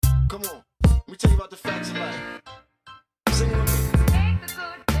Come on, let me tell you about the facts of life. Sing it with me. Take the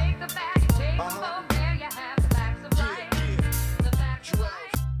good, take the bad, take the both. There you have the facts of life. The facts of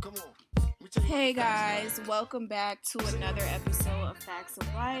life. Come on. Let me tell you Hey about the facts guys, welcome back to another episode of Facts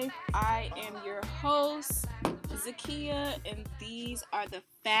of Life. I am your host, Zakia, and these are the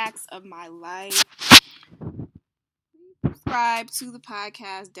facts of my life. Subscribe to the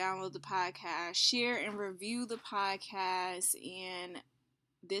podcast, download the podcast, share and review the podcast, and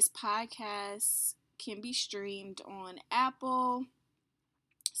this podcast can be streamed on Apple,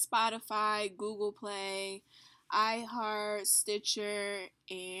 Spotify, Google Play, iHeart, Stitcher,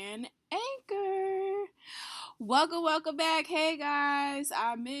 and Anchor. Welcome back. Hey guys,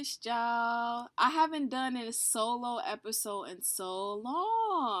 I missed y'all. I haven't done a solo episode in so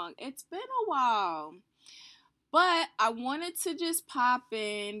long. It's been a while. But I wanted to just pop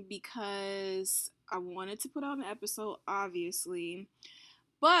in because I wanted to put out an episode, obviously.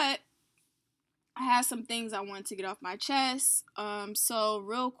 But I had some things I wanted to get off my chest. So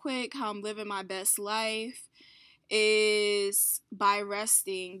real quick, how I'm living my best life is by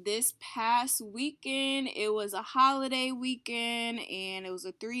resting. This past weekend, it was a holiday weekend and it was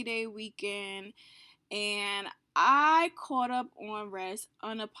a 3-day weekend, and I caught up on rest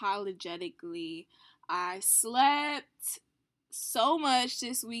unapologetically. I slept so much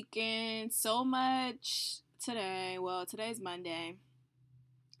this weekend, so much today. Well, today's Monday.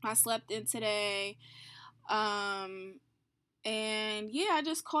 I slept in today. And yeah, I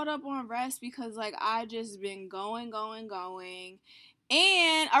just caught up on rest because I just been going.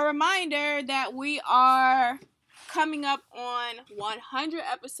 And a reminder that we are coming up on 100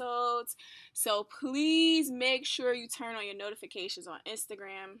 episodes. So please make sure you turn on your notifications on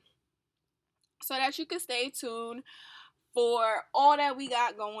Instagram so that you can stay tuned for all that we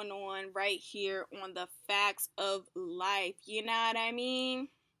got going on right here on the Facts of Life. You know what I mean?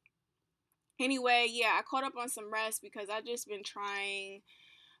 Anyway, yeah, I caught up on some rest because I just been trying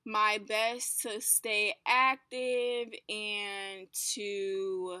my best to stay active and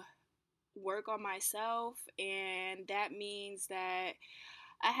to work on myself, and that means that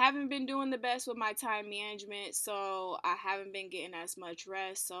I haven't been doing the best with my time management, so I haven't been getting as much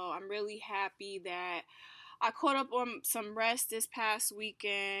rest. So I'm really happy that I caught up on some rest this past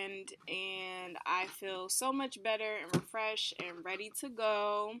weekend, and I feel so much better and refreshed and ready to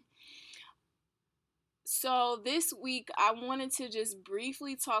go. So this week I wanted to just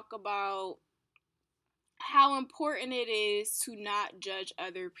briefly talk about how important it is to not judge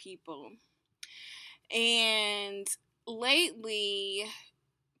other people. And lately,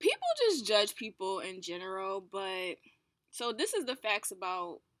 people just judge people in general, but so this is the facts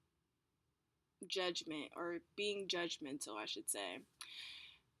about judgment, or being judgmental, I should say.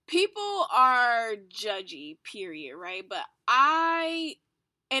 People are judgy, period, right? But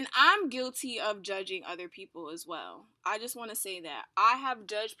I'm guilty of judging other people as well. I just want to say that I have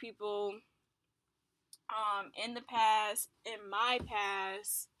judged people in the past, in my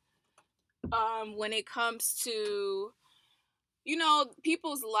past, when it comes to,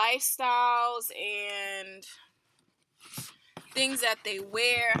 people's lifestyles and things that they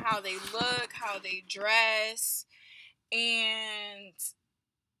wear, how they look, how they dress. And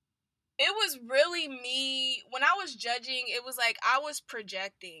it was really me, when I was judging, it was like I was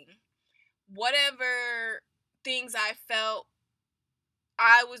projecting whatever things I felt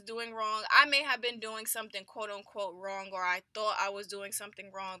I was doing wrong. I may have been doing something quote unquote wrong, or I thought I was doing something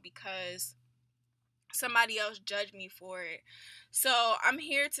wrong because somebody else judged me for it. So I'm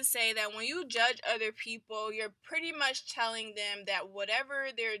here to say that when you judge other people, you're pretty much telling them that whatever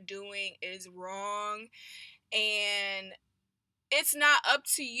they're doing is wrong, and it's not up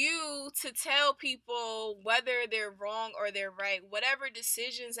to you to tell people whether they're wrong or they're right. Whatever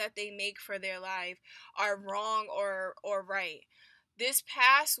decisions that they make for their life are wrong or right. This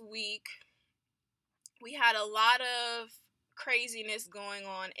past week, we had a lot of craziness going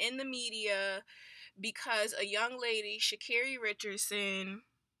on in the media because a young lady, Sha'Carri Richardson,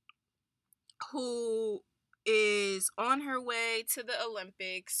 who is on her way to the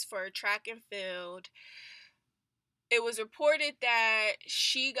Olympics for track and field, it was reported that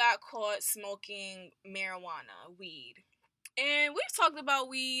she got caught smoking marijuana, weed. And we've talked about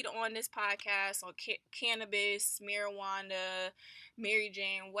weed on this podcast, on cannabis, marijuana, Mary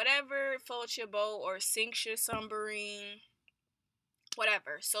Jane, whatever floats your boat or sinks your submarine,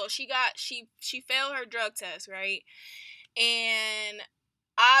 whatever. So she failed her drug test, right? And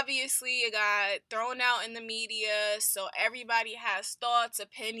obviously it got thrown out in the media, so everybody has thoughts,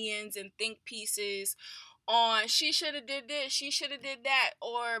 opinions, and think pieces on she should have did this, she should have did that,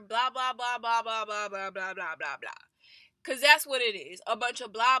 or blah blah blah blah blah blah blah blah blah blah blah. Because that's what it is. A bunch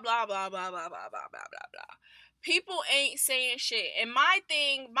of blah, blah, blah, blah, blah, blah, blah, blah, blah, blah. People ain't saying shit. And my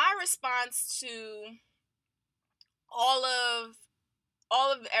response to all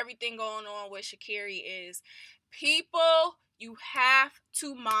of everything going on with Sha'Carri is, people, you have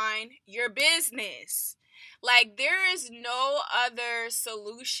to mind your business. Like, there is no other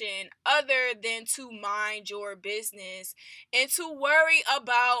solution other than to mind your business and to worry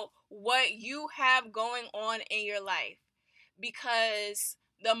about what you have going on in your life. Because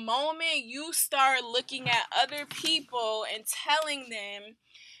the moment you start looking at other people and telling them,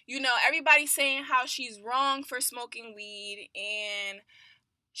 everybody's saying how she's wrong for smoking weed, and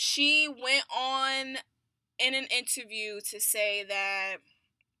she went on in an interview to say that,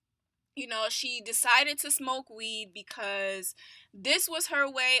 she decided to smoke weed because this was her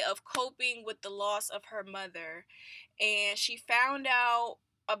way of coping with the loss of her mother. And she found out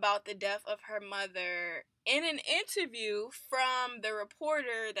about the death of her mother in an interview from the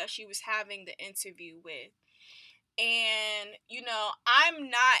reporter that she was having the interview with. And, I'm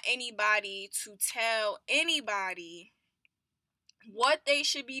not anybody to tell anybody what they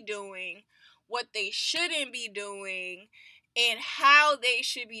should be doing, what they shouldn't be doing, and how they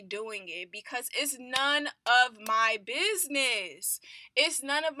should be doing it, because it's none of my business. It's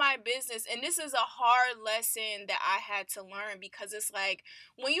none of my business. And this is a hard lesson that I had to learn, because it's like,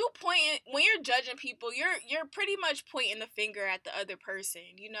 when you're judging people, you're pretty much pointing the finger at the other person,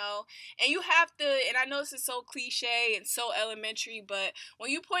 and you have to, and I know this is so cliche and so elementary, but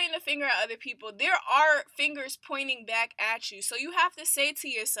when you pointing the finger at other people, there are fingers pointing back at you. So you have to say to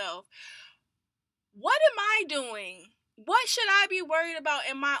yourself, what am I doing? What should I be worried about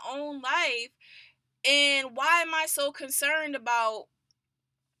in my own life? And why am I so concerned about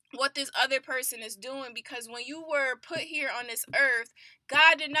what this other person is doing? Because when you were put here on this earth,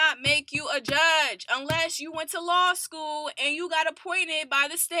 God did not make you a judge unless you went to law school and you got appointed by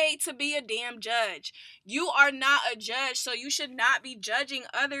the state to be a damn judge. You are not a judge, so you should not be judging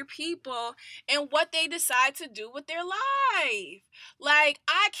other people and what they decide to do with their life. Like,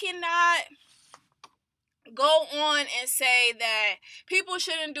 I cannot go on and say that people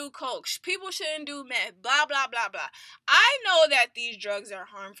shouldn't do coke, people shouldn't do meth, blah, blah, blah, blah. I know that these drugs are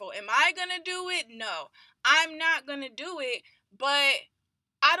harmful. Am I gonna do it? No, I'm not gonna do it, but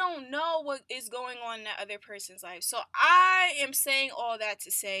I don't know what is going on in that other person's life. So I am saying all that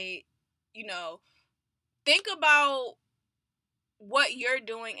to say, think about what you're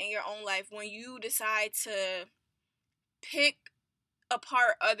doing in your own life when you decide to pick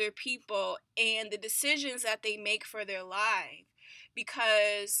apart other people and the decisions that they make for their life,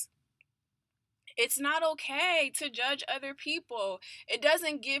 because it's not okay to judge other people. It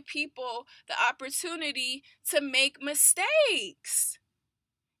doesn't give people the opportunity to make mistakes.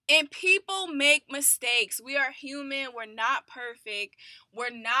 And people make mistakes. We are human. We're not perfect. We're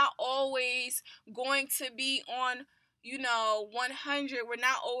not always going to be on 100. We're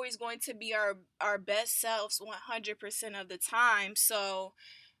not always going to be our best selves 100% of the time. So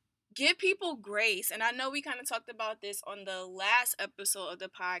give people grace. And I know we kind of talked about this on the last episode of the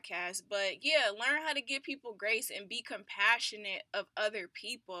podcast, but yeah, learn how to give people grace and be compassionate of other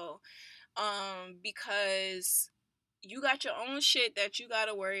people, because you got your own shit that you got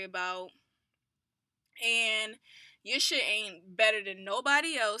to worry about, and your shit ain't better than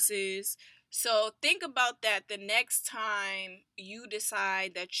nobody else's. So think about that the next time you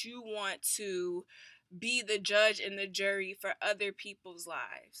decide that you want to be the judge and the jury for other people's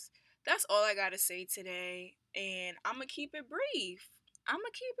lives. That's all I gotta say today, and I'm gonna keep it brief.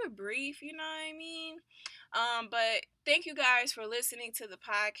 You know what I mean? But thank you guys for listening to the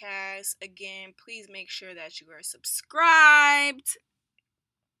podcast. Again, please make sure that you are subscribed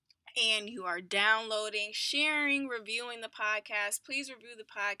and you are downloading, sharing, reviewing the podcast. Please review the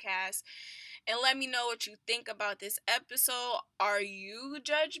podcast and let me know what you think about this episode. Are you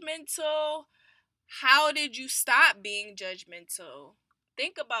judgmental? How did you stop being judgmental?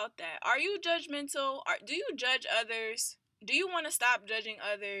 Think about that. Are you judgmental? Do you judge others? Do you want to stop judging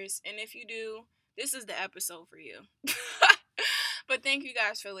others? And if you do, this is the episode for you. But thank you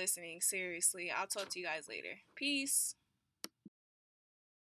guys for listening. Seriously, I'll talk to you guys later. Peace.